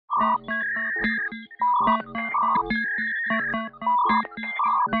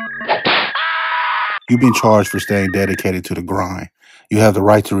You've been charged for staying dedicated to the grind. You have the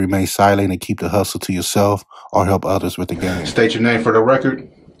right to remain silent and keep the hustle to yourself or help others with the game. State your name for the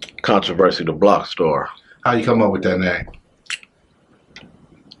record. Controversy, the block store. How you come up with that name?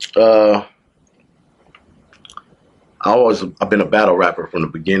 I've been a battle rapper from the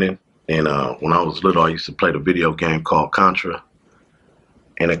beginning, and when I was little, I used to play the video game called Contra,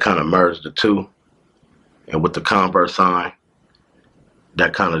 and it kind of merged the two, and with the Converse sign,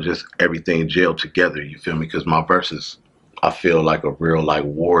 that kind of just everything gelled together. You feel me? Because my verses, I feel like a real like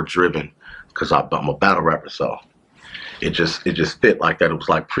war driven, because I'm a battle rapper, so it just fit like that. It was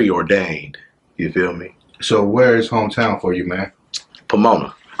like preordained. You feel me? So where is hometown for you, man?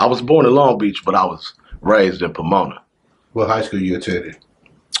 Pomona. I was born in Long Beach, but I was raised in Pomona. What high school you attended?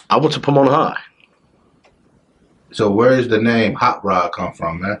 I went to Pomona High. So where does the name Hot Rod come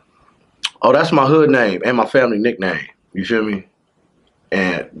from, man? Oh, that's my hood name and my family nickname. You feel me?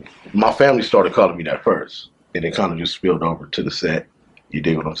 And my family started calling me that first. And it kind of just spilled over to the set. You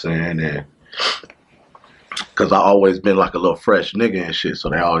dig what I'm saying? And because I always been like a little fresh nigga and shit. So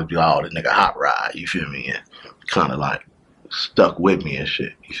they always be like, oh, this nigga Hot Rod. You feel me? And kind of like stuck with me and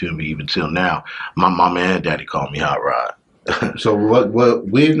shit. You feel me? Even till now, my mama and daddy call me Hot Rod. So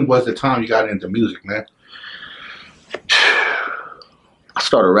when was the time you got into music, man? I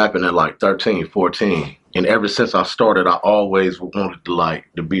started rapping at like 13, 14. And ever since I started, I always wanted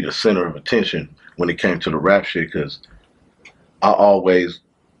to be the center of attention when it came to the rap shit, because I always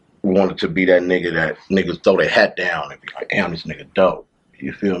wanted to be that nigga that niggas throw their hat down and be like, damn, this nigga dope.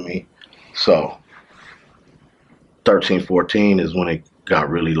 You feel me? So 13, 14 is when it got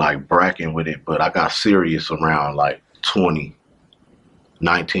really like bracking with it, but I got serious around like 20.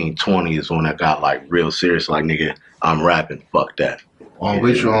 19, 20 is when I got like real serious, like nigga, I'm rapping, fuck that. When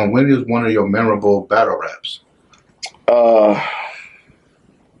is one of your memorable battle raps?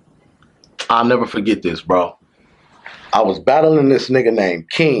 I'll never forget this, bro. I was battling this nigga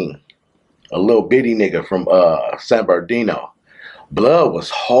named King, a little bitty nigga from San Bernardino. Blood was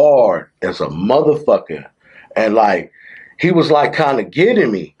hard as a motherfucker. And like, he was like kind of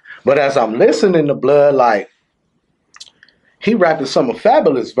getting me. But as I'm listening to Blood, like, he rapping some of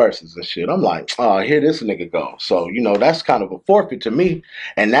Fabulous verses and shit. I'm like, oh, here this nigga go. So, you know, that's kind of a forfeit to me.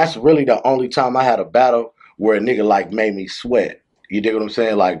 And that's really the only time I had a battle where a nigga like made me sweat. You dig what I'm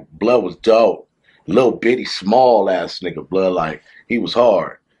saying? Like, Blood was dope. Little bitty, small ass nigga, Blood, like, he was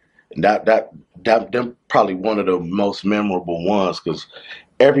hard. And them probably one of the most memorable ones, because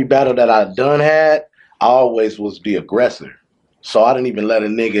every battle that I done had, I always was the aggressor. So I didn't even let a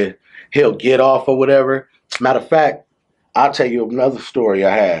nigga, he'll get off or whatever. Matter of fact, I'll tell you another story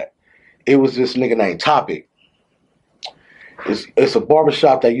I had. It was this nigga named Topic. It's a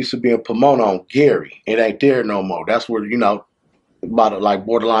barbershop that used to be in Pomona on Gary. It ain't there no more. That's where, you know, by the like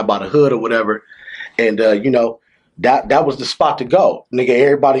borderline by the hood or whatever. And you know, that was the spot to go. Nigga,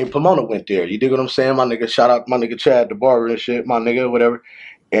 everybody in Pomona went there. You dig what I'm saying? My nigga, shout out my nigga Chad the barber and shit, my nigga, whatever.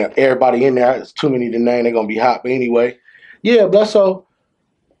 And everybody in there, it's too many to name, they're gonna be hot. But anyway, yeah, but so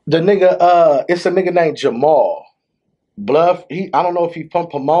the nigga, it's a nigga named Jamal. Bluff, I don't know if he from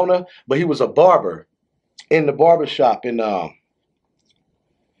Pomona, but he was a barber in the barbershop, and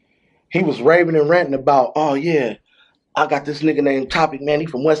he was raving and ranting about, oh yeah, I got this nigga named Topic, man. He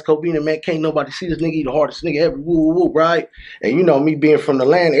from West Covina, man. Can't nobody see this nigga. He the hardest nigga ever. Woo, woo, woo, right? And you know me being from the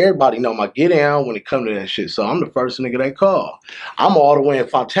land, everybody know my get down when it come to that shit. So I'm the first nigga they call. I'm all the way in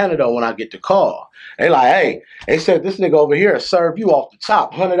Fontana though when I get the call. They like, hey, they said this nigga over here serve you off the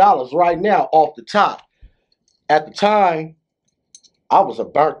top, $100 right now off the top. At the time, I was a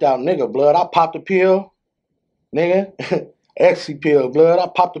burnt out nigga, Blood. I popped a pill, nigga. Ecstasy pill, Blood. I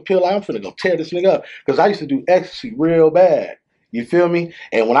popped the pill like I'm finna go tear this nigga up. Because I used to do ecstasy real bad. You feel me?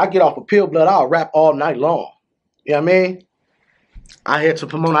 And when I get off a pill, Blood, I'll rap all night long. You know what I mean? I head to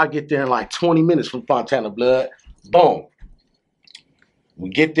Pomona. I get there in like 20 minutes from Fontana, Blood. Boom. We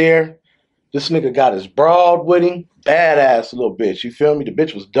get there. This nigga got his broad with him. Badass little bitch. You feel me? The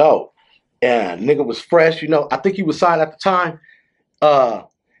bitch was dope. And nigga was fresh. You know, I think he was signed at the time.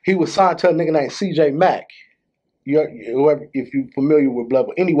 He was signed to a nigga named CJ Mack. Whoever, if you're familiar with Blood.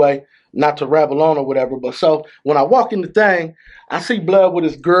 But anyway, not to rabble on or whatever. But so when I walk in the thing, I see Blood with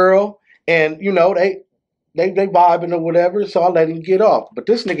his girl, and you know they vibing or whatever. So I let him get off. But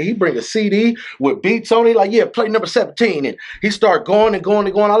this nigga, he bring a CD with beats on it, like, yeah, play number 17, and he start going and going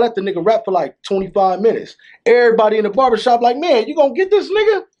and going. I let the nigga rap for like 25 minutes. Everybody in the barbershop like, man, you gonna get this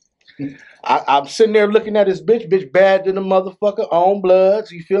nigga? I'm sitting there looking at this bitch bad than a motherfucker on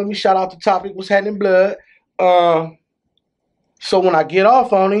Bloods. You feel me? Shout out to Topic, what's happening, Blood. So when I get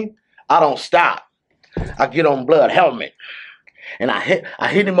off on him, I don't stop. I get on Blood helmet. And I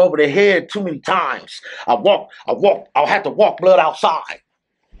hit him over the head too many times. I had to walk Blood outside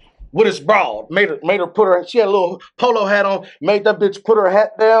with his broad. Made her put her, she had a little polo hat on, made that bitch put her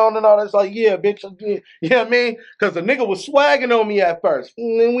hat down and all that. It's like, yeah, bitch, you know what I mean? Because the nigga was swagging on me at first.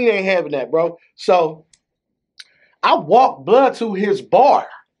 And we ain't having that, bro. So I walked Blood to his bar,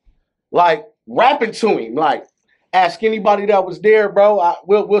 like rapping to him, like ask anybody that was there, bro.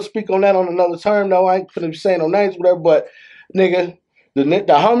 We'll speak on that on another term, though. I ain't gonna be saying no names, whatever. But nigga, the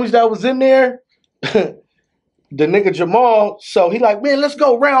homies that was in there, the nigga Jamal. So he like, man, let's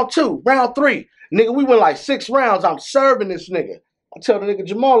go round 2, round 3, nigga. We went like 6 rounds. I'm serving this nigga. I tell the nigga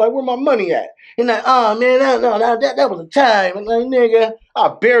Jamal, like, where my money at? He's like, oh man, that was a time. I'm like, nigga,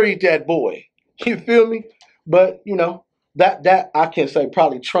 I buried that boy. You feel me? But you know, that I can say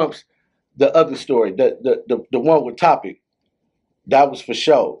probably trumps the other story, the one with Topic. That was for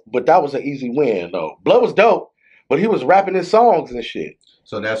sure. But that was an easy win though. Blood was dope, but he was rapping his songs and shit.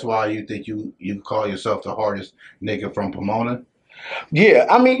 So that's why you think you call yourself the hardest nigga from Pomona? Yeah,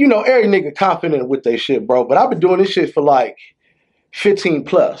 I mean, you know, every nigga confident with their shit, bro. But I've been doing this shit for like 15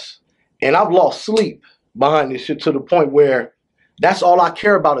 plus. And I've lost sleep behind this shit to the point where that's all I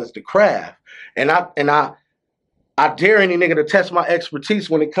care about is the craft. And I dare any nigga to test my expertise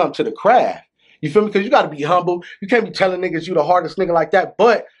when it comes to the craft. You feel me? Because you got to be humble. You can't be telling niggas you the hardest nigga like that.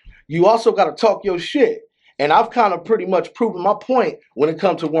 But you also got to talk your shit. And I've kind of pretty much proven my point when it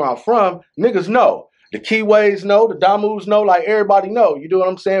comes to where I'm from. Niggas know. The Keyways know. The Damus know. Like, everybody know. You know what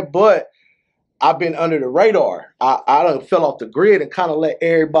I'm saying? But I've been under the radar. I done fell off the grid and kind of let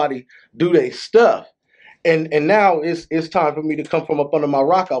everybody do their stuff. And now it's time for me to come from up under my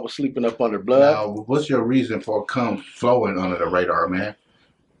rock. I was sleeping up under, Blood. Now, what's your reason for flowing under the radar, man?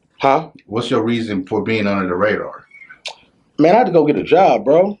 Huh? What's your reason for being under the radar? Man, I had to go get a job,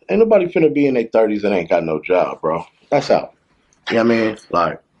 bro. Ain't nobody finna be in their 30s and ain't got no job, bro. That's out. You know what I mean?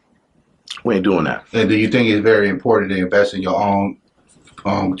 Like, we ain't doing that. And do you think it's very important to invest in your own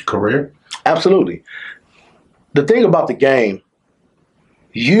career? Absolutely. The thing about the game,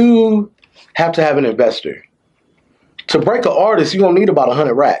 you have to have an investor. To break an artist, you're gonna need about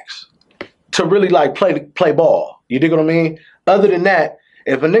 100 racks to really like play ball. You dig what I mean? Other than that,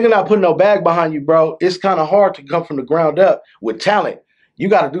 if a nigga not putting no bag behind you, bro, it's kind of hard to come from the ground up with talent. You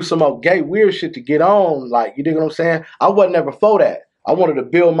got to do some old gay weird shit to get on. Like, you dig what I'm saying? I wasn't never for that. I wanted to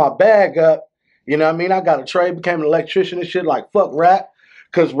build my bag up. You know what I mean? I got a trade, became an electrician and shit. Like, fuck rap.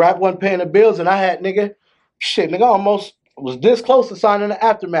 Because rap wasn't paying the bills, and I had, nigga, almost was this close to signing the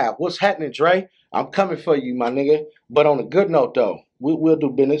Aftermath. What's happening, Dre? I'm coming for you, my nigga. But on a good note, though, we'll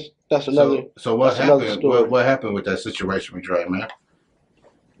do business. That's another. So what happened? What happened with that situation with Dre, man?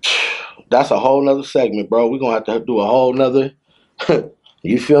 That's a whole nother segment, bro. We're gonna have to do a whole nother.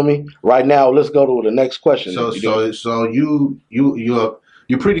 You feel me? Right now, let's go to the next question. So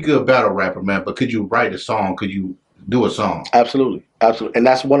you're pretty good battle rapper, man. But could you write a song? Could you do a song? Absolutely, absolutely. And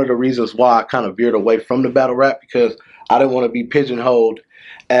that's one of the reasons why I kind of veered away from the battle rap, because I didn't want to be pigeonholed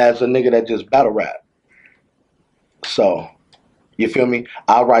as a nigga that just battle rap. So, you feel me?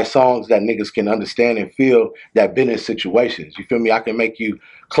 I write songs that niggas can understand and feel, that been in situations. You feel me? I can make you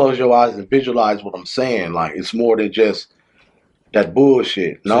close your eyes and visualize what I'm saying. Like, it's more than just that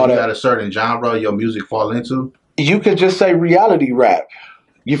bullshit. So you got a certain genre your music fall into? You could just say reality rap.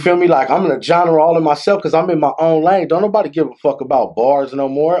 You feel me? Like, I'm in a genre all in myself because I'm in my own lane. Don't nobody give a fuck about bars no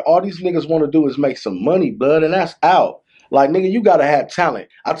more. All these niggas want to do is make some money, Blood, and that's out. Like, nigga, you got to have talent.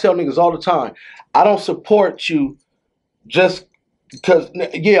 I tell niggas all the time, I don't support you just because,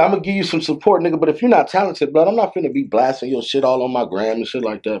 yeah, I'm going to give you some support, nigga, but if you're not talented, Blood, I'm not finna be blasting your shit all on my gram and shit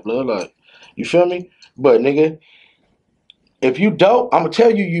like that, Blood. Like, you feel me? But, nigga, if you dope, I'm going to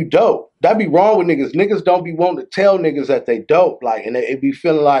tell you you dope. That be wrong with niggas. Niggas don't be wanting to tell niggas that they dope. Like, and it be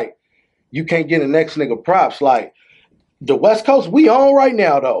feeling like you can't get the next nigga props. Like, the West Coast, we on right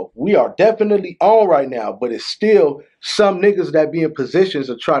now, though. We are definitely on right now. But it's still some niggas that be in positions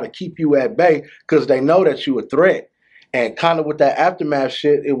to try to keep you at bay because they know that you a threat. And kind of with that Aftermath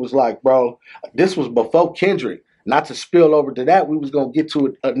shit, it was like, bro, this was before Kendrick. Not to spill over to that, we was going to get to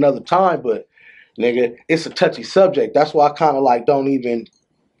it another time, but, nigga, it's a touchy subject. That's why I kind of like don't even,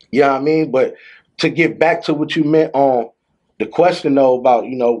 you know what I mean? But to get back to what you meant on the question, though, about,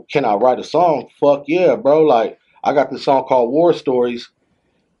 you know, can I write a song? Fuck yeah, bro. Like, I got this song called War Stories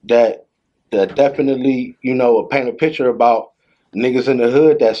that definitely, you know, paint a picture about niggas in the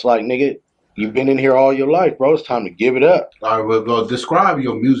hood that's like, nigga, you've been in here all your life, bro. It's time to give it up. All right, well, go describe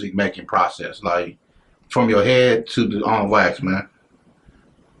your music making process, like from your head to the on wax, man.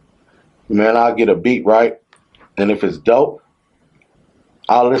 Man, I'll get a beat, right? And if it's dope,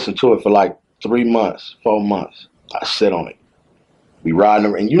 I'll listen to it for like 3 months, 4 months. I sit on it. We riding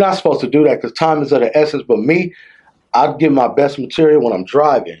around. And you're not supposed to do that because time is of the essence. But me, I give my best material when I'm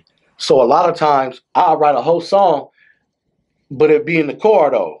driving. So a lot of times I'll write a whole song, but it be in the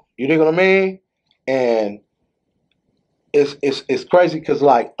car though. You know what I mean? And it's crazy because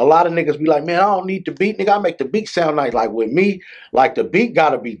like a lot of niggas be like, man, I don't need the beat, nigga. I make the beat sound nice. Like with me, like the beat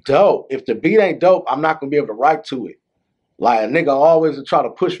gotta be dope. If the beat ain't dope, I'm not gonna be able to write to it. Like a nigga always try to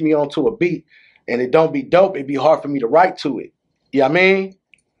push me onto a beat and it don't be dope, it'd be hard for me to write to it. You know what I mean?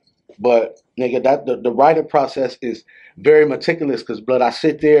 But nigga, that the writing process is very meticulous because blood, I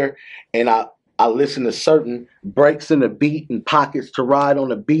sit there and I listen to certain breaks in the beat and pockets to ride on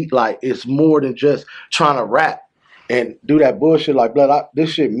the beat. Like it's more than just trying to rap and do that bullshit. Like blood, this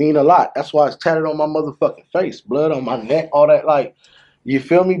shit mean a lot. That's why it's tatted on my motherfucking face, blood on my neck, all that. Like, you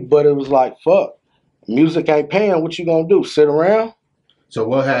feel me? But it was like, fuck, music ain't paying. What you gonna do? Sit around? So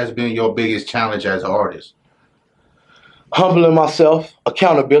what has been your biggest challenge as an artist? Humbling myself,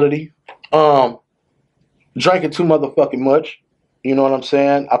 accountability, drinking too motherfucking much. You know what I'm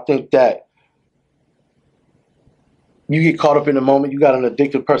saying? I think that you get caught up in the moment. You got an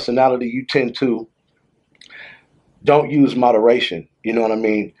addictive personality. You tend to don't use moderation. You know what I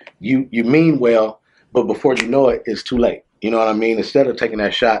mean? You mean well, but before you know it, it's too late. You know what I mean? Instead of taking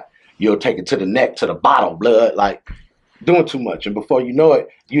that shot, you'll take it to the neck, to the bottle, blood, like doing too much. And before you know it,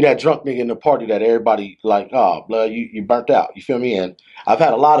 you that drunk nigga in the party that everybody like, oh, blood, you burnt out. You feel me? And I've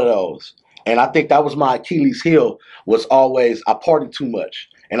had a lot of those. And I think that was my Achilles heel, was always I partied too much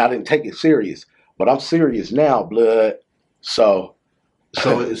and I didn't take it serious. But I'm serious now, blood. So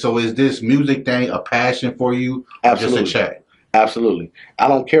is this music thing a passion for you, or absolutely. just a check? Absolutely. I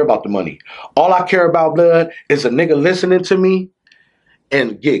don't care about the money. All I care about, blood, is a nigga listening to me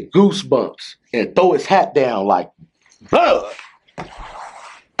and get goosebumps and throw his hat down like, blood.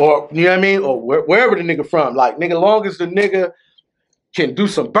 Or, you know what I mean? Or wherever the nigga from. Like, nigga, long as the nigga can do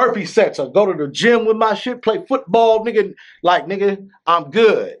some burpee sets or go to the gym with my shit, play football, nigga, like, nigga, I'm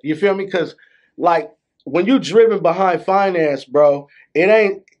good. You feel me? Because, like, when you driven behind finance, bro, it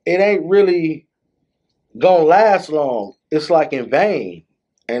ain't really gonna last long. It's like in vain.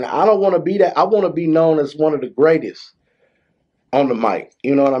 And I don't want to be that. I want to be known as one of the greatest on the mic.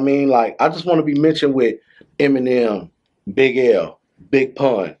 You know what I mean? Like, I just want to be mentioned with Eminem, Big L, Big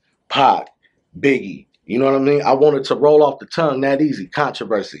Pun, Pac, Biggie. You know what I mean? I want it to roll off the tongue that easy.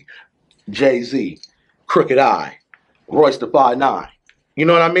 Controversy, Jay-Z, Crooked Eye, Royce the 5'9". You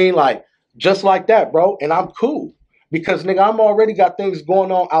know what I mean? Like, just like that, bro. And I'm cool. Because, nigga, I'm already got things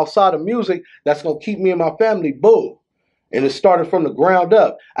going on outside of music that's going to keep me and my family bull. And it started from the ground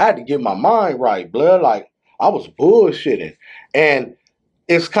up. I had to get my mind right, blood. Like, I was bullshitting. And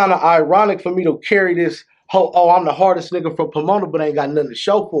it's kind of ironic for me to carry this whole, oh, I'm the hardest nigga from Pomona, but ain't got nothing to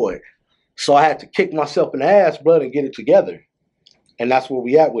show for it. So I had to kick myself in the ass, blood, and get it together. And that's where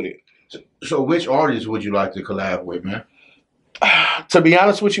we at with it. So which artists would you like to collab with, man? To be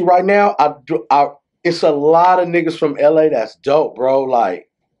honest with you right now, it's a lot of niggas from LA that's dope, bro. Like,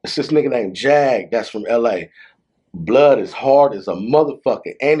 it's this nigga named Jag that's from LA. Blood is hard as a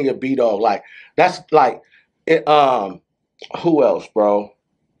motherfucker. And he a B-dog. Like, that's like, it, who else, bro?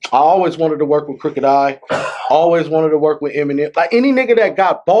 I always wanted to work with Crooked Eye. Always wanted to work with Eminem. Like, any nigga that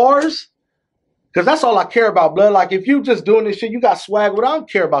got bars, because that's all I care about, blood. Like, if you just doing this shit, you got swag, but I don't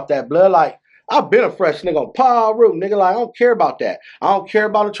care about that, blood. Like, I've been a fresh nigga on Power Root, nigga. Like, I don't care about that. I don't care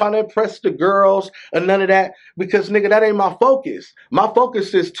about trying to impress the girls or none of that because, nigga, that ain't my focus. My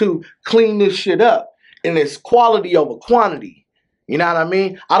focus is to clean this shit up, and it's quality over quantity. You know what I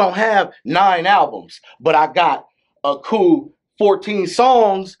mean? I don't have 9 albums, but I got a cool 14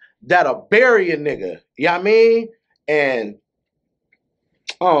 songs that'll bury a nigga. You know what I mean? And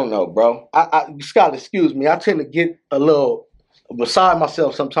I don't know, bro. You just gotta excuse me. I tend to get a little beside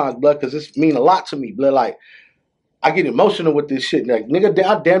myself sometimes, blood, because this mean a lot to me, blood. Like, I get emotional with this shit. Like, nigga,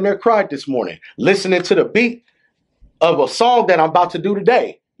 I damn near cried this morning listening to the beat of a song that I'm about to do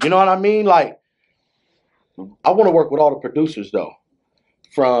today. You know what I mean? Like, I want to work with all the producers, though.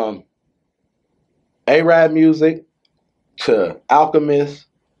 From A-Rad Music to Alchemist.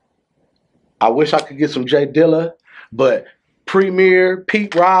 I wish I could get some Jay Dilla, but Premier,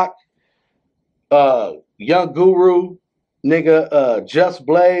 Pete Rock, Young Guru, nigga, Just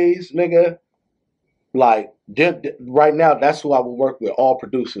Blaze, nigga. Like, right now, that's who I would work with, all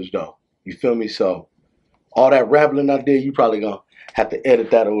producers, though. You feel me? So, all that rambling I did, you probably gonna have to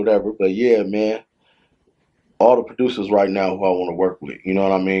edit that or whatever. But yeah, man, all the producers right now who I want to work with. You know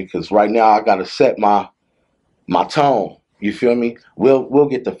what I mean? Because right now, I gotta set my tone. You feel me? We'll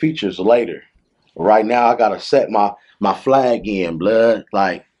get the features later. Right now, I gotta set my my flag in, blood.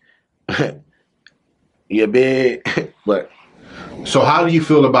 Like, you big, but So how do you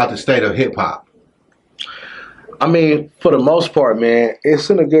feel about the state of hip hop? I mean, for the most part, man, it's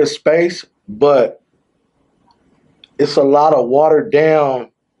in a good space, but it's a lot of watered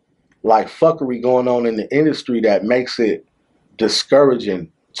down, like fuckery going on in the industry that makes it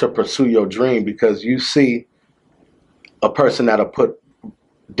discouraging to pursue your dream because you see a person that'll put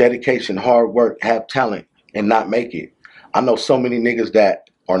dedication, hard work, have talent, and not make it. I know so many niggas that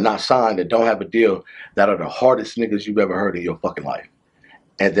are not signed, that don't have a deal, that are the hardest niggas you've ever heard in your fucking life.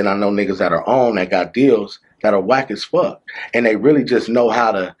 And then I know niggas that are on that got deals that are whack as fuck. And they really just know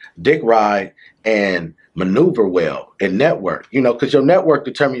how to dick ride and maneuver well and network, you know, because your network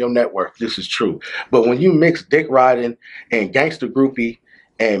determines your net worth. This is true. But when you mix dick riding and gangster groupie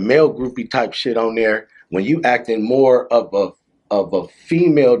and male groupie type shit on there, when you acting more of a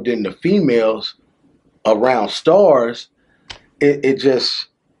female than the females around stars, it just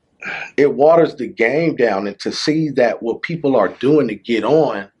it waters the game down. And to see that what people are doing to get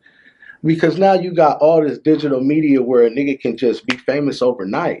on, because now you got all this digital media where a nigga can just be famous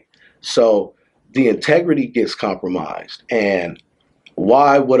overnight. So the integrity gets compromised. And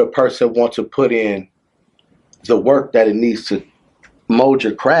why would a person want to put in the work that it needs to mold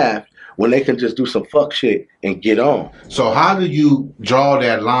your craft when they can just do some fuck shit and get on? So how do you draw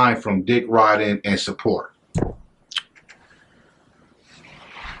that line from dick riding and support?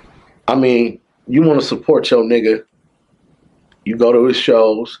 I mean, you want to support your nigga, you go to his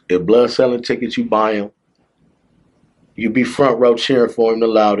shows. If blood selling tickets, you buy him. You be front row cheering for him the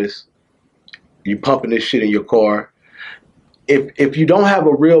loudest. You pumping this shit in your car. If you don't have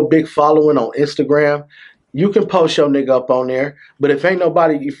a real big following on Instagram, you can post your nigga up on there. But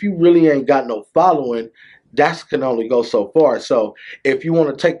if you really ain't got no following, that can only go so far. So if you want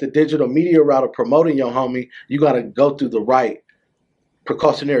to take the digital media route of promoting your homie, you got to go through the right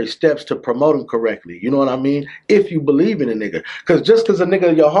precautionary steps to promote him correctly. You know what I mean? If you believe in a nigga. Because just because a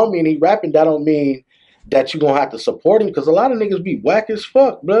nigga your homie and he rapping, that don't mean that you going to have to support him. Because a lot of niggas be whack as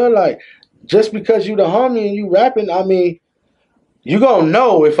fuck, bro. Like, just because you the homie and you rapping, I mean, you going to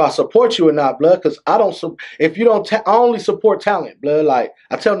know if I support you or not, blood. Because I only support talent, blood. Like,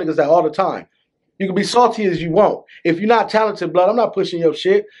 I tell niggas that all the time. You can be salty as you want. If you're not talented, blood, I'm not pushing your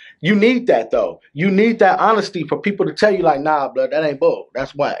shit. You need that, though. You need that honesty for people to tell you, like, nah, blood, that ain't bull.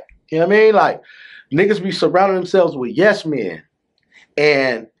 That's whack. You know what I mean? Like, niggas be surrounding themselves with yes men.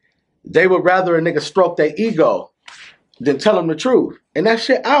 And they would rather a nigga stroke their ego than tell them the truth. And that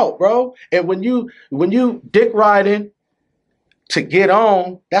shit out, bro. And when you dick riding to get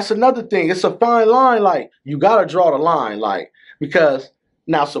on, that's another thing. It's a fine line. Like, you got to draw the line. Like, because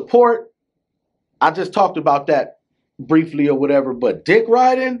now support, I just talked about that briefly or whatever, but dick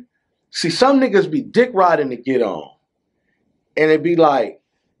riding, see, some niggas be dick riding to get on. And it be like,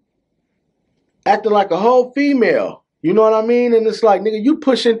 acting like a whole female. You know what I mean? And it's like, nigga, you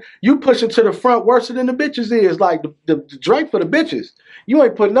pushing to the front worse than the bitches is. Like, the drink for the bitches. You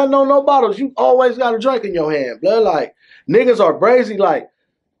ain't putting nothing on no bottles. You always got a drink in your hand, blood. Like, niggas are brazy. Like,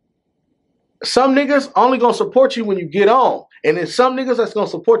 some niggas only gonna support you when you get on. And then some niggas that's gonna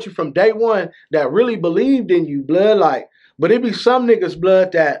support you from day one that really believed in you, blood. Like, but it be some niggas,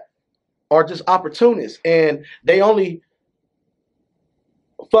 blood, that are just opportunists. And they only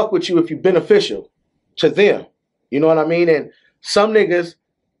fuck with you if you're beneficial to them. You know what I mean? And some niggas,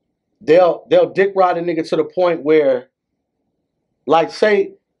 they'll dick ride a nigga to the point where, like,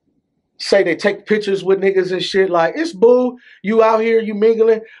 say they take pictures with niggas and shit. Like, it's boo, you out here, you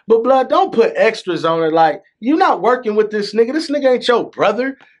mingling. But blood, don't put extras on it. Like, you not working with this nigga. This nigga ain't your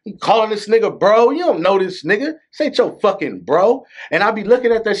brother. You calling this nigga bro. You don't know this nigga. This ain't your fucking bro. And I be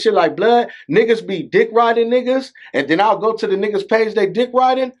looking at that shit like, blood, niggas be dick riding niggas. And then I'll go to the niggas page they dick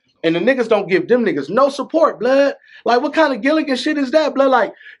riding. And the niggas don't give them niggas no support, blood. Like, what kind of Gilligan shit is that, blood?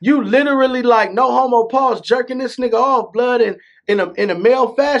 Like, you literally, like, no homo pause jerking this nigga off, blood, and in a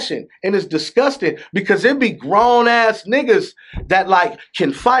male fashion. And it's disgusting because it be grown ass niggas that, like,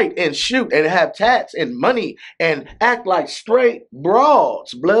 can fight and shoot and have tats and money and act like straight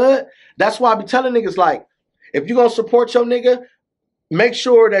broads, blood. That's why I be telling niggas, like, if you gonna support your nigga, make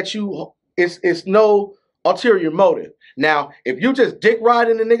sure that it's no ulterior motive. Now, if you just dick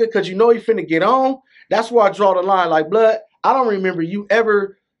riding the nigga because you know he finna get on, that's where I draw the line. Like, blood, I don't remember you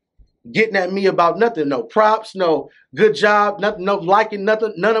ever getting at me about nothing. No props, no good job, nothing, no liking,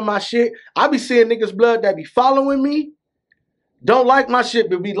 nothing, none of my shit. I be seeing niggas, blood, that be following me, don't like my shit,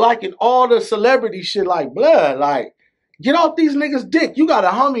 but be liking all the celebrity shit. Like, blood, like, get off these niggas' dick. You got a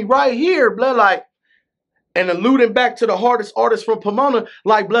homie right here, blood. Like, And alluding back to the hardest artist from Pomona,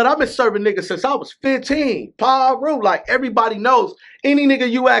 like, blood, I've been serving niggas since I was 15. Paru, like, everybody knows. Any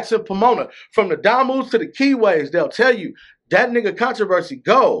nigga you ask in Pomona, from the Damus to the Keyways, they'll tell you, that nigga Controversy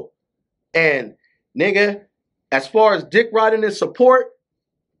go. And, nigga, as far as dick riding and support,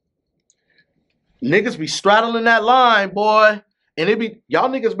 niggas be straddling that line, boy. And it be, y'all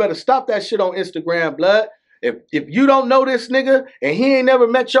niggas better stop that shit on Instagram, blood. If you don't know this nigga and he ain't never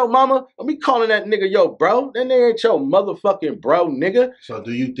met your mama, I'll be calling that nigga yo bro. That nigga ain't your motherfucking bro, nigga. So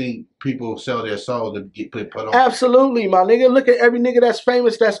do you think people sell their soul to get put on? Absolutely, my nigga. Look at every nigga that's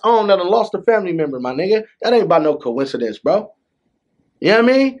famous that's on that done lost a family member, my nigga. That ain't by no coincidence, bro. You know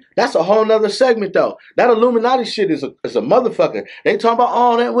what I mean? That's a whole nother segment, though. That Illuminati shit is a motherfucker. They talking about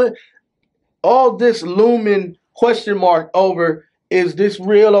all that with all this looming question mark over, is this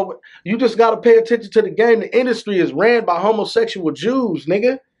real? Or you just got to pay attention to the game. The industry is ran by homosexual Jews,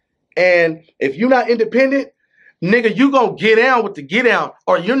 nigga. And if you're not independent, nigga, you going to get down with the get down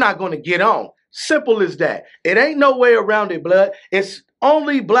or you're not going to get on. Simple as that. It ain't no way around it, blood. It's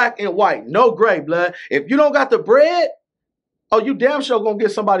only black and white, no gray, blood. If you don't got the bread, oh, you damn sure gonna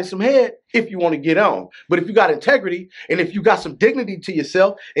get somebody some head if you want to get on. But if you got integrity and if you got some dignity to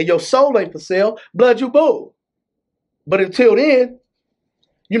yourself and your soul ain't for sale, blood, you boo. But until then,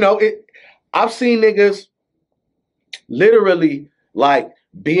 you know, I've seen niggas literally like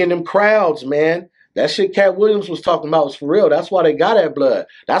be in them crowds, man. That shit Cat Williams was talking about was for real. That's why they got that blood.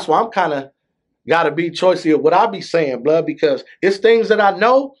 That's why I'm kind of got to be choicey of what I be saying, blood, because it's things that I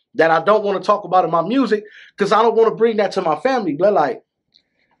know that I don't want to talk about in my music because I don't want to bring that to my family, blood. Like,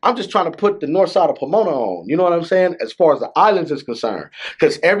 I'm just trying to put the north side of Pomona on. You know what I'm saying? As far as the islands is concerned.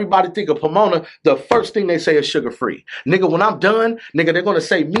 Because everybody think of Pomona, the first thing they say is sugar-free. Nigga, when I'm done, nigga, they're going to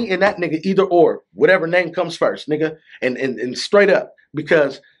say me and that nigga either or. Whatever name comes first, nigga. And straight up.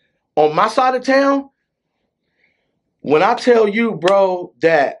 Because on my side of town, when I tell you, bro,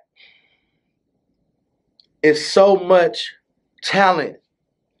 that it's so much talent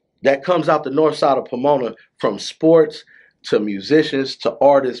that comes out the north side of Pomona, from sports to musicians to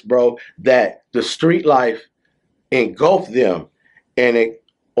artists, bro, that the street life engulfed them, and they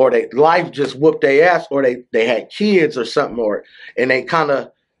life just whooped their ass, or they had kids or something, and they kind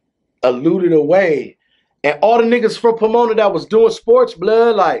of eluded away. And all the niggas from Pomona that was doing sports,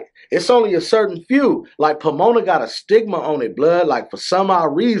 blood, like, it's only a certain few. Like, Pomona got a stigma on it, blood. Like, for some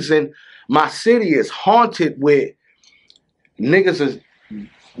odd reason, my city is haunted with niggas is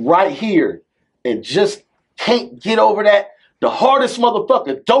right here and just can't get over that. The hardest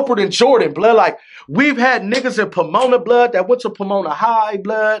motherfucker, doper than Jordan, blood. Like, we've had niggas in Pomona, blood, that went to Pomona High,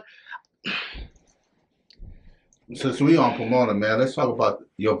 blood. Since we on Pomona, man, let's talk about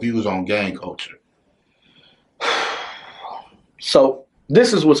your views on gang culture. So,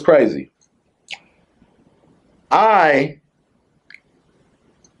 this is what's crazy. I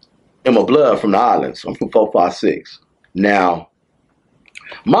am a blood from the islands. I'm from 456. Now,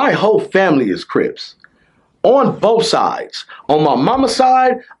 my whole family is Crips. On both sides. On my mama's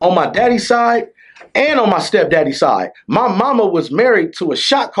side, on my daddy's side, and on my stepdaddy's side. My mama was married to a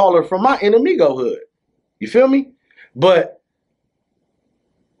shot caller from my Enemigo hood. You feel me? But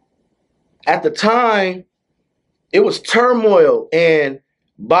at the time, it was turmoil, and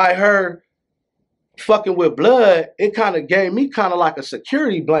by her fucking with blood, it kind of gave me kind of like a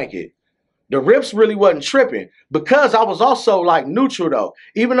security blanket. The Rips really wasn't tripping because I was also like neutral though.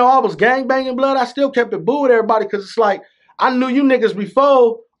 Even though I was gangbanging, blood, I still kept it boo with everybody because it's like, I knew you niggas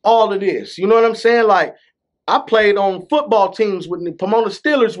before all of this. You know what I'm saying? Like, I played on football teams with the Pomona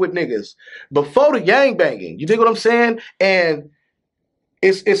Steelers with niggas before the gangbanging. You dig what I'm saying? And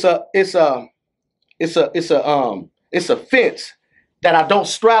it's a fence that I don't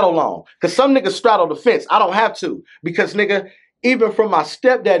straddle on. Because some niggas straddle the fence. I don't have to. Because, nigga, even from my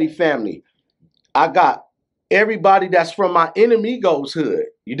stepdaddy family, I got everybody that's from my Enemigos hood.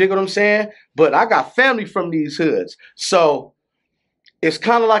 You dig what I'm saying? But I got family from these hoods. So it's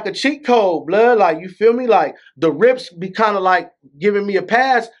kind of like a cheat code, blood. Like, you feel me? Like, the Rips be kind of like giving me a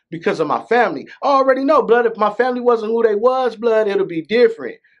pass because of my family. I already know, blood, if my family wasn't who they was, blood, it'll be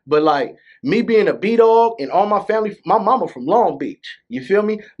different. But, like, me being a B-dog and all my family, my mama from Long Beach. You feel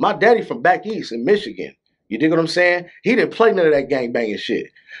me? My daddy from back east in Michigan. You dig what I'm saying? He didn't play none of that gangbanging shit.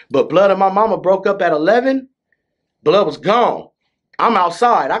 But blood and my mama broke up at 11. Blood was gone. I'm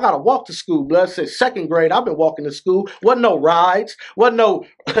outside. I got to walk to school, blood. Since second grade, I've been walking to school. Wasn't no rides. Wasn't no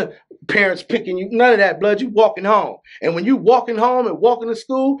parents picking you. None of that, blood. You walking home. And when you walking home and walking to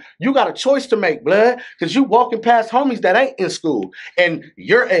school, you got a choice to make, blood. Because you walking past homies that ain't in school and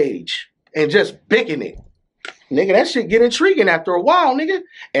your age and just picking it. Nigga, that shit get intriguing after a while, nigga.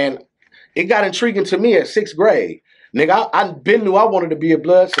 And it got intriguing to me at 6th grade. Nigga, I been knew I wanted to be a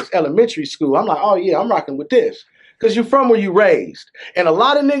blood since elementary school. I'm like, oh yeah, I'm rocking with this. Because you from where you raised. And a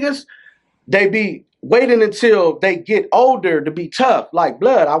lot of niggas, they be waiting until they get older to be tough. Like,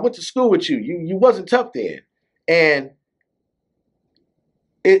 blood, I went to school with you. You wasn't tough then. And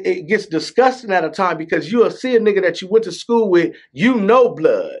it gets disgusting at a time because you'll see a nigga that you went to school with, you know,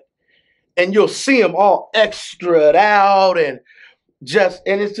 blood. And you'll see him all extra'd out and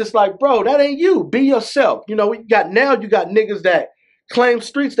it's just like, bro, that ain't you. Be yourself. You know, you got niggas that claim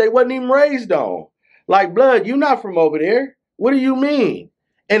streets they wasn't even raised on. Like, blood, you not from over there. What do you mean?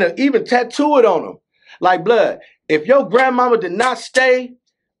 And even tattoo it on them. Like, blood, if your grandmama did not stay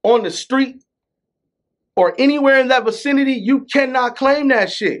on the street or anywhere in that vicinity, you cannot claim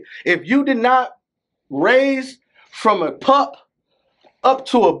that shit. If you did not raise from a pup up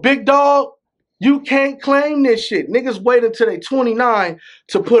to a big dog, you can't claim this shit. Niggas wait until they 29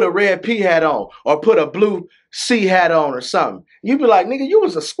 to put a red P hat on or put a blue C hat on or something. You be like, nigga, you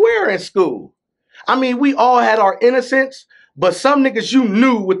was a square in school. I mean, we all had our innocence, but some niggas, you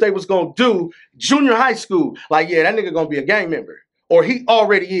knew what they was gonna do junior high school. Like, yeah, that nigga gonna be a gang member. Or he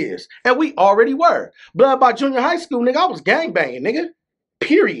already is. And we already were. Blood, by junior high school, nigga, I was gang banging, nigga.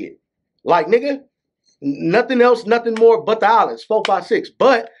 Period. Like, nigga, nothing else, nothing more but the islands, 4, 5, 6.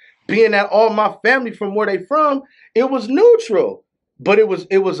 But being that all my family from where they from, it was neutral. But it was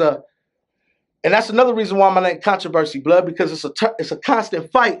and that's another reason why my name Controversy, blood, because it's a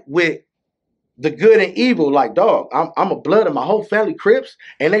constant fight with the good and evil. Like, dog, I'm a blood of my whole family Crips,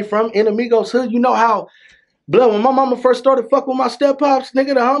 and they from Enemigos Hood. You know how, blood, when my mama first started fucking with my step-pops,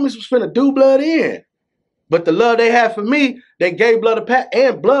 nigga, the homies was finna do blood in. But the love they had for me, they gave blood a pat,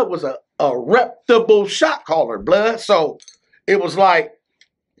 and blood was a reputable shot caller, blood. So it was like,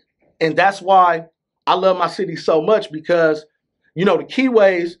 and that's why I love my city so much, because, you know, the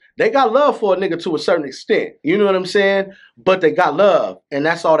Keyways, they got love for a nigga to a certain extent. You know what I'm saying? But they got love, and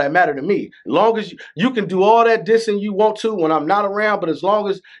that's all that mattered to me. As long as you can do all that dissing you want to when I'm not around, but as long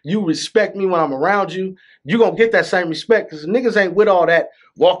as you respect me when I'm around you, you're going to get that same respect, because niggas ain't with all that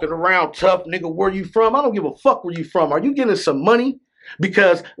walking around tough, nigga, where you from? I don't give a fuck where you from. Are you getting some money?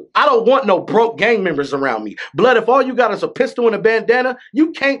 Because I don't want no broke gang members around me. Blood, if all you got is a pistol and a bandana,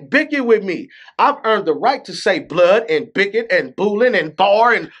 you can't bick it with me. I've earned the right to say blood and bick it and bullin' and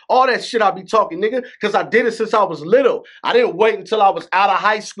bar and all that shit I be talking, nigga, because I did it since I was little. I didn't wait until I was out of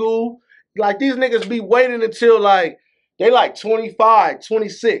high school. Like, these niggas be waiting until, like, they like 25,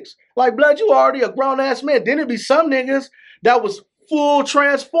 26. Like, blood, you already a grown-ass man. Then it be some niggas that was full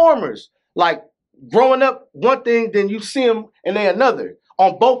transformers. Like, growing up one thing, then you see him and they another.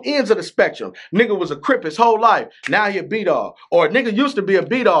 On both ends of the spectrum. Nigga was a Crip his whole life. Now he a B-dog. Or a nigga used to be a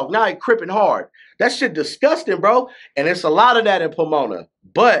B-dog. Now he cripping hard. That shit disgusting, bro. And it's a lot of that in Pomona.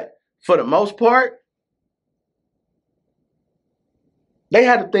 But for the most part, they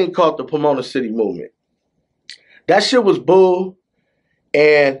had a thing called the Pomona City Movement. That shit was bull.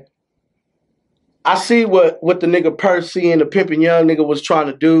 And I see what the nigga Percy and the Pimpin' Young nigga was trying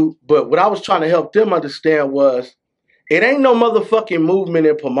to do, but what I was trying to help them understand was, it ain't no motherfucking movement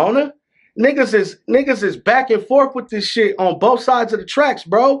in Pomona. Niggas is back and forth with this shit on both sides of the tracks,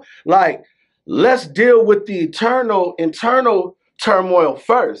 bro. Like, let's deal with the internal turmoil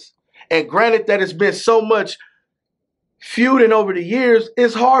first. And granted that it's been so much feuding over the years,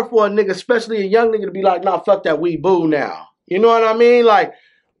 it's hard for a nigga, especially a young nigga, to be like, nah, fuck that, we boo now. You know what I mean? Like,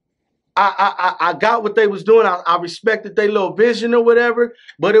 I got what they was doing. I respected their little vision or whatever,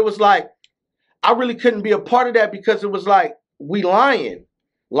 but it was like, I really couldn't be a part of that, because it was like, we lying.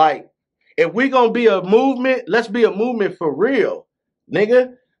 Like, if we gonna be a movement, let's be a movement for real.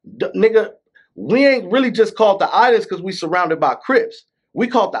 Nigga, we ain't really just called the Islands because we surrounded by Crips. We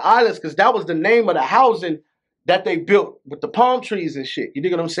called the Islands because that was the name of the housing that they built with the palm trees and shit. You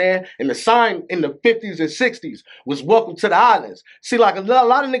dig what I'm saying? And the sign in the 50s and 60s was welcome to the Islands. See, like, a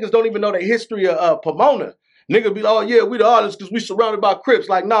lot of niggas don't even know the history of Pomona. Nigga be like, oh yeah, we the Islands because we surrounded by Crips.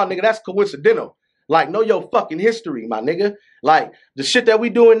 Like, nah, nigga, that's coincidental. Like, know your fucking history, my nigga. Like, the shit that we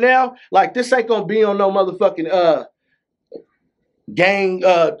doing now, like, this ain't gonna be on no motherfucking gang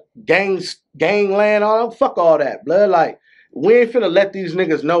land. All fuck all that, blood. Like, we ain't finna let these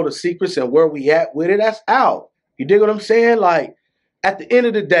niggas know the secrets and where we at with it. That's out. You dig what I'm saying? Like, at the end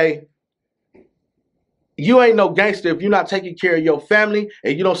of the day, you ain't no gangster if you're not taking care of your family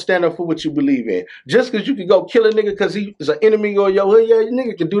and you don't stand up for what you believe in. Just because you can go kill a nigga because he is an enemy or your hood, yeah,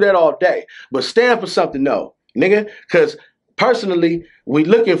 nigga can do that all day. But stand for something, no, nigga. Because personally, we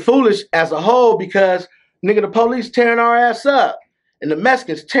looking foolish as a whole because, nigga, the police tearing our ass up and the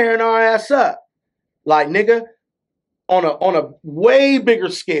Mexicans tearing our ass up. Like, nigga, on a way bigger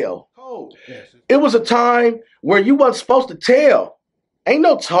scale. Oh, it was a time where you wasn't supposed to tell. Ain't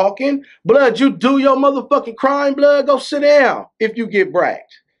no talking. Blood, you do your motherfucking crime, blood, go sit down if you get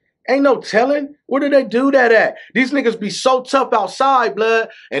bracked. Ain't no telling. Where do they do that at? These niggas be so tough outside, blood.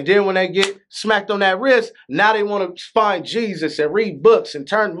 And then when they get smacked on that wrist, now they want to find Jesus and read books and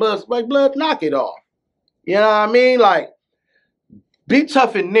turn bloods. Like, blood, knock it off. You know what I mean? Like, be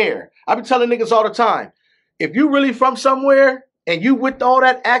tough in there. I be telling niggas all the time, if you really from somewhere and you with all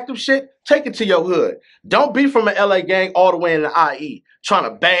that active shit, take it to your hood. Don't be from an LA gang all the way in the IE, trying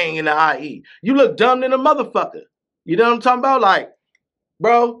to bang in the IE. You look dumb than a motherfucker. You know what I'm talking about? Like,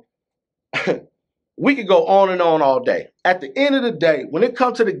 bro, we could go on and on all day. At the end of the day, when it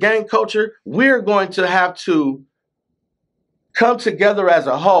comes to the gang culture, we're going to have to come together as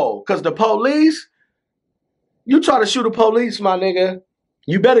a whole. Because the police, you try to shoot a police, my nigga,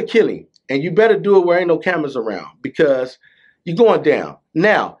 you better kill him. And you better do it where ain't no cameras around because you're going down.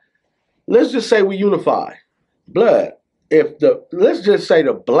 Now, let's just say we unify. Blood, let's just say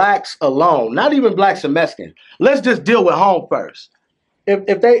the blacks alone, not even blacks and Mexicans, let's just deal with home first. If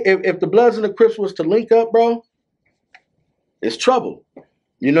the Bloods and the Crips was to link up, bro, it's trouble.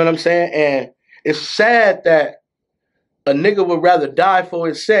 You know what I'm saying? And it's sad that a nigga would rather die for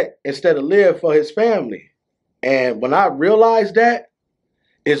his set instead of live for his family. And when I realized that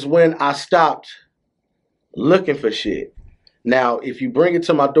is when I stopped looking for shit. Now, if you bring it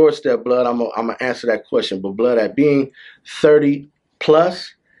to my doorstep, blood, I'm gonna answer that question. But blood, at being 30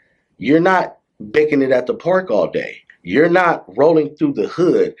 plus, you're not baking it at the park all day. You're not rolling through the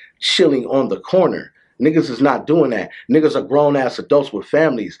hood, chilling on the corner. Niggas is not doing that. Niggas are grown-ass adults with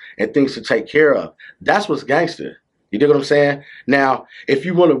families and things to take care of. That's what's gangster. You dig what I'm saying? Now, if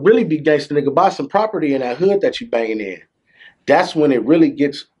you want to really be gangster, nigga, buy some property in that hood that you banging in. That's when it really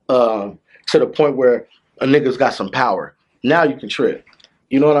gets to the point where a nigga's got some power. Now you can trip.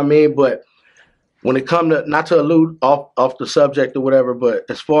 You know what I mean? But when it comes to, not to allude off the subject or whatever, but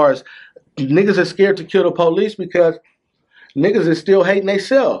as far as niggas are scared to kill the police because niggas is still hating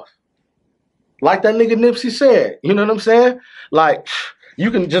themselves. Like that nigga Nipsey said. You know what I'm saying? Like,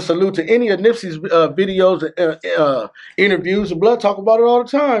 you can just allude to any of Nipsey's videos, interviews, and blood talk about it all the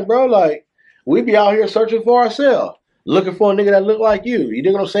time, bro. Like, we be out here searching for ourselves, looking for a nigga that look like you. You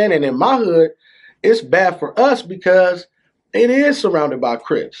dig what I'm saying? And in my hood, it's bad for us because it is surrounded by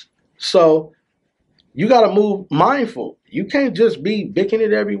Crips. So you got to move mindful. You can't just be bicking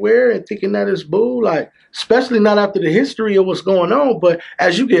it everywhere and thinking that it's boo. Like, especially not after the history of what's going on. But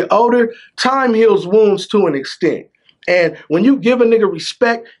as you get older, time heals wounds to an extent. And when you give a nigga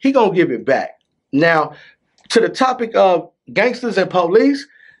respect, he gonna give it back. Now, to the topic of gangsters and police,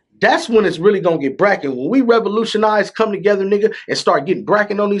 that's when it's really gonna get bracking. When we revolutionize, come together, nigga, and start getting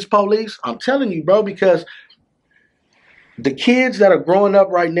bracking on these police, I'm telling you, bro, because the kids that are growing up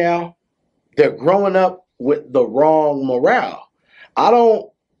right now, they're growing up with the wrong morale. I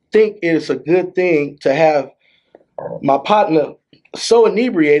don't think it's a good thing to have my partner so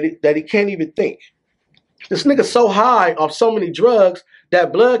inebriated that he can't even think. This nigga so high off so many drugs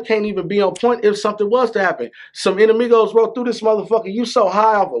that blood can't even be on point if something was to happen. Some enemigos wrote through this motherfucker. You so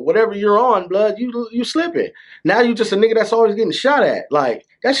high off of whatever you're on, blood, you slipping. Now you just a nigga that's always getting shot at. Like,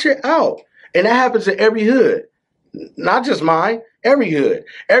 that shit out. And that happens in every hood. Not just mine, every hood.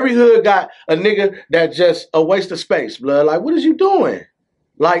 Every hood got a nigga that just a waste of space, blood. Like, what is you doing?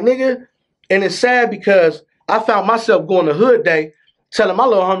 Like, nigga, and it's sad because I found myself going to hood day telling my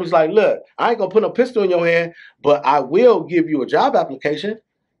little homies, like, look, I ain't gonna put no pistol in your hand, but I will give you a job application.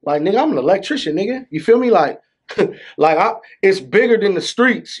 Like, nigga, I'm an electrician, nigga. You feel me? Like, it's bigger than the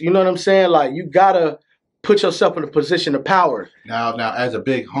streets. You know what I'm saying? Like, you gotta put yourself in a position of power. Now, as a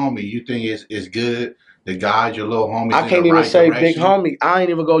big homie, you think it's good to guide your little homies? I can't even say big homie. I ain't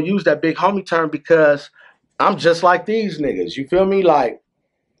even gonna use that big homie term because I'm just like these niggas. You feel me? Like,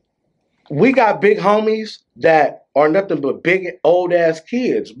 we got big homies that are nothing but big old ass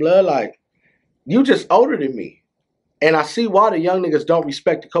kids, blood. Like, you just older than me. And I see why the young niggas don't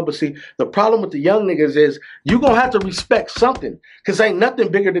respect the couple. See, the problem with the young niggas is you gonna have to respect something. Cause ain't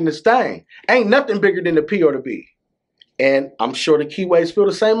nothing bigger than this thing. Ain't nothing bigger than the P or the B. And I'm sure the Keyways feel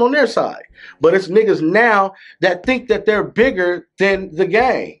the same on their side. But it's niggas now that think that they're bigger than the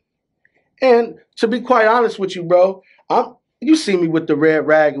gang. And to be quite honest with you, bro, you see me with the red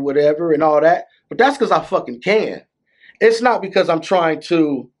rag or whatever and all that, but that's because I fucking can. It's not because I'm trying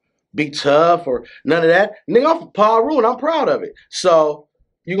to be tough or none of that. Nigga, I'm from Paru and I'm proud of it. So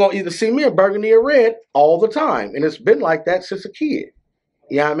you're going to either see me in burgundy or red all the time. And it's been like that since a kid.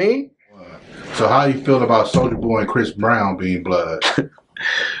 You know what I mean? So how you feel about Soulja Boy and Chris Brown being blood?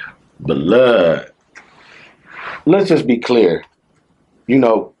 Blood. Let's just be clear. You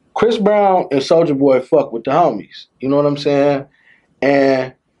know, Chris Brown and Soulja Boy fuck with the homies. You know what I'm saying?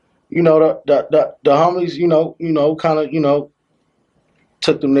 And you know the homies, kind of,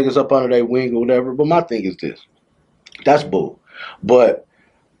 took them niggas up under their wing or whatever. But my thing is this: that's bull. But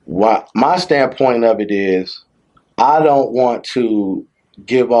what my standpoint of it is, I don't want to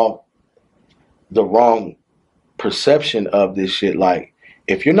give off the wrong perception of this shit. Like,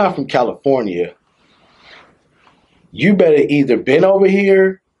 if you're not from California, you better either been over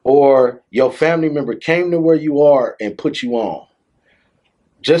here or your family member came to where you are and put you on.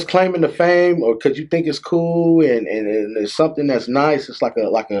 Just claiming the fame or because you think it's cool and it's something that's nice. It's like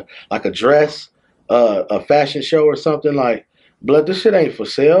a dress, a fashion show or something. Like, blood, this shit ain't for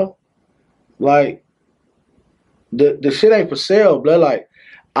sale. Like, the shit ain't for sale, blood. Like,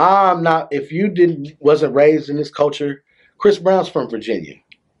 I'm not. If you wasn't raised in this culture, Chris Brown's from Virginia.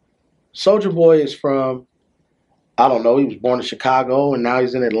 Soulja Boy is from, I don't know. He was born in Chicago and now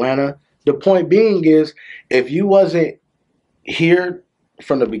he's in Atlanta. The point being is, if you wasn't here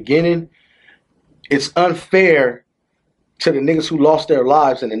from the beginning, it's unfair to the niggas who lost their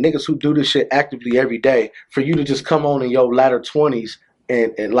lives and the niggas who do this shit actively every day for you to just come on in your latter 20s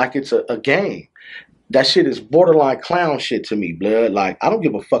and like it's a game. That shit is borderline clown shit to me, blood. Like, I don't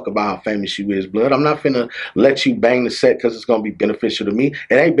give a fuck about how famous you is, blood. I'm not finna let you bang the set because it's gonna be beneficial to me.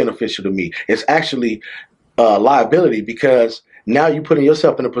 It ain't beneficial to me. It's actually liability, because now you putting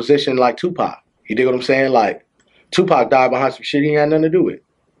yourself in a position like Tupac. You dig what I'm saying? Like, Tupac died behind some shit he had nothing to do with.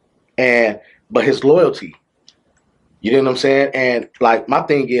 But his loyalty, you know what I'm saying? And like, my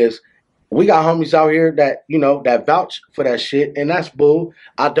thing is, we got homies out here that, that vouch for that shit, and that's bull.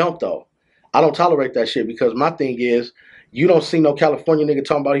 I don't though. I don't tolerate that shit, because my thing is, you don't see no California nigga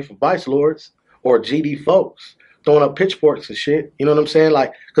talking about he for vice lords or GD folks throwing up pitchforks and shit. You know what I'm saying?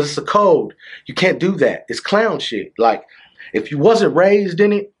 Like, because it's a code. You can't do that. It's clown shit. Like, if you wasn't raised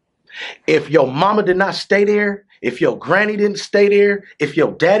in it, if your mama did not stay there, if your granny didn't stay there, if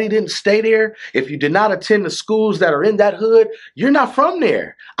your daddy didn't stay there, if you did not attend the schools that are in that hood, you're not from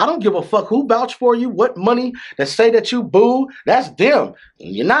there. I don't give a fuck who vouch for you, what money that say that you boo, that's them.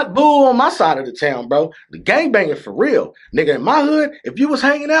 You're not boo on my side of the town, bro. The gangbanging for real. Nigga, in my hood, if you was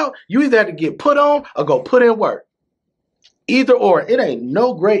hanging out, you either had to get put on or go put in work. Either or. It ain't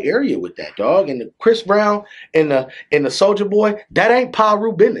no gray area with that, dog. And the Chris Brown and the Soulja Boy, that ain't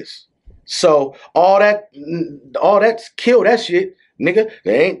Paru business. So all that's kill that shit, nigga.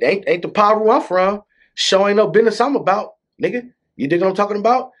 They ain't the Paru I'm from. Show ain't no business I'm about, nigga. You dig what I'm talking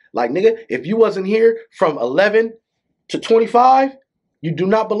about? Like, nigga, if you wasn't here from 11 to 25, you do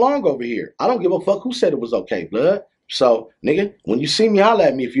not belong over here. I don't give a fuck who said it was okay, blood. So, nigga, when you see me, holla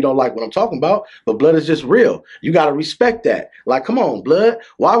at me if you don't like what I'm talking about. But blood is just real. You got to respect that. Like, come on, blood.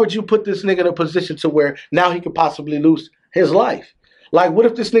 Why would you put this nigga in a position to where now he could possibly lose his life? Like, what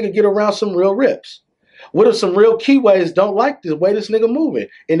if this nigga get around some real rips? What if some real keyways don't like the way this nigga moving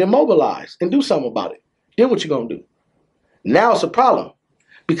and immobilize and do something about it? Then what you gonna do? Now it's a problem.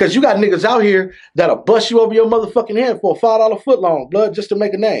 Because you got niggas out here that'll bust you over your motherfucking head for a $5 foot long, blood, just to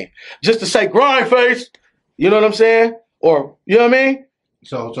make a name. Just to say grind face. You know what I'm saying? Or, you know what I mean?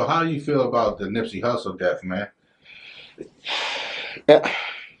 So how do you feel about the Nipsey Hussle death, man?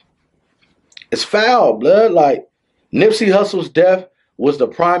 It's foul, blood. Like, Nipsey Hussle's death was the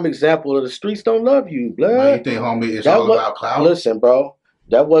prime example of the streets don't love you, blood. Man, you think, homie, it's all about clout? Listen, bro,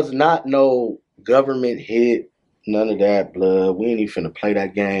 that was not no government hit, none of that, blood. We ain't even finna play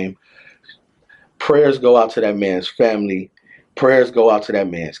that game. Prayers go out to that man's family. Prayers go out to that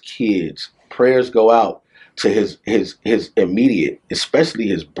man's kids. Prayers go out to his immediate, especially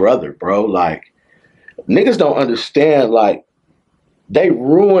his brother, bro. Like, niggas don't understand, like, they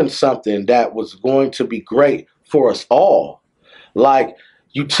ruined something that was going to be great for us all. Like,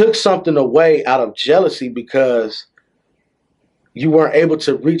 you took something away out of jealousy because you weren't able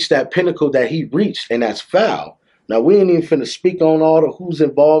to reach that pinnacle that he reached, and that's foul. Now, we ain't even finna speak on all the who's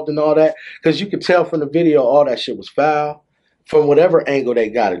involved and all that, because you could tell from the video all that shit was foul from whatever angle they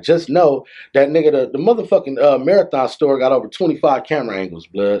got it. Just know that nigga, the motherfucking Marathon store got over 25 camera angles,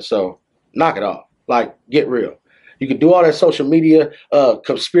 blood, so knock it off. Like, get real. You can do all that social media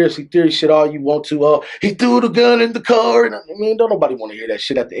conspiracy theory shit all you want to. He threw the gun in the car. And, I mean, don't nobody want to hear that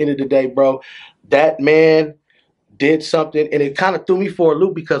shit at the end of the day, bro. That man did something, and it kind of threw me for a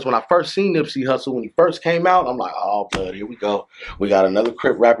loop, because when I first seen Nipsey Hussle, when he first came out, I'm like, oh, blood, here we go. We got another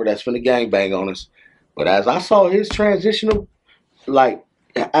Crip rapper that's finna gangbang on us. But as I saw his transitional, like,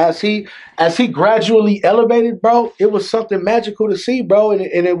 as he gradually elevated, bro, it was something magical to see, bro. And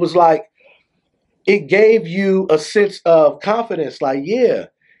it was like, it gave you a sense of confidence. Like, yeah,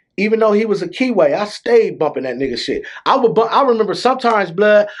 even though he was a Keyway, I stayed bumping that nigga shit. I remember sometimes,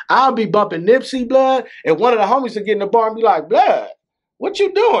 blood, I'll be bumping Nipsey, blood, and one of the homies would get in the bar and be like, blood, what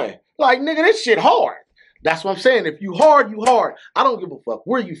you doing? Like, nigga, this shit hard. That's what I'm saying. If you hard, you hard. I don't give a fuck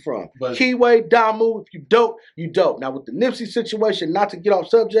where you from. But Keyway, Damu, if you dope, you dope. Now with the Nipsey situation, not to get off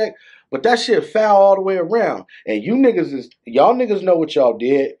subject, but that shit foul all the way around. And y'all niggas know what y'all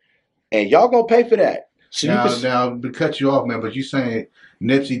did, and y'all gonna pay for that. So now, to cut you off, man, but you saying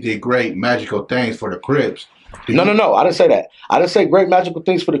Nipsey did great magical things for the Crips. No, I didn't say that. I didn't say great magical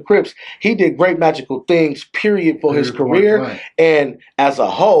things for the Crips. He did great magical things, period, for his career. And as a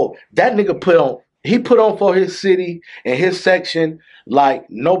whole, that nigga put on for his city and his section like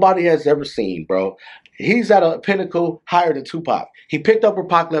nobody has ever seen, bro. He's at a pinnacle higher than Tupac. He picked up where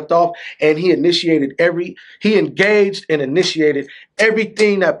Pac left off, and he engaged and initiated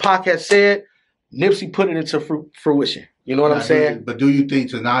everything that Pac had said. Nipsey put it into fruition. You know what I'm saying? But do you think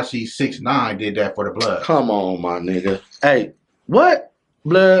Tanashi 6ix9ine did that for the blood? Come on, my nigga. Hey, what?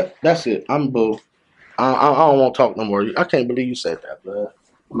 Blood? That's it. I'm boo. I don't want to talk no more. I can't believe you said that, blood.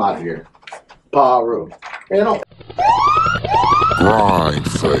 I'm out of here. Paru.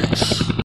 Grind face.